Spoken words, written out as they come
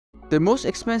The most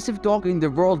expensive dog in the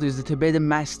world is the Tibetan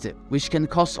Mastiff, which can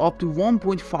cost up to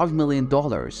 $1.5 million.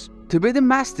 Tibetan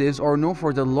Mastiffs are known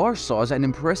for their large size and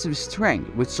impressive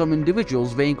strength, with some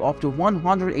individuals weighing up to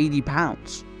 180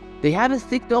 pounds. They have a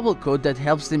thick double coat that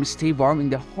helps them stay warm in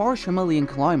the harsh Himalayan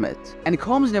climate, and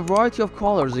comes in a variety of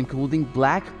colors including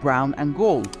black, brown, and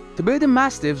gold. Tibetan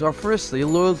Mastiffs are firstly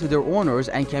loyal to their owners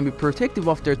and can be protective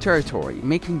of their territory,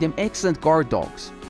 making them excellent guard dogs.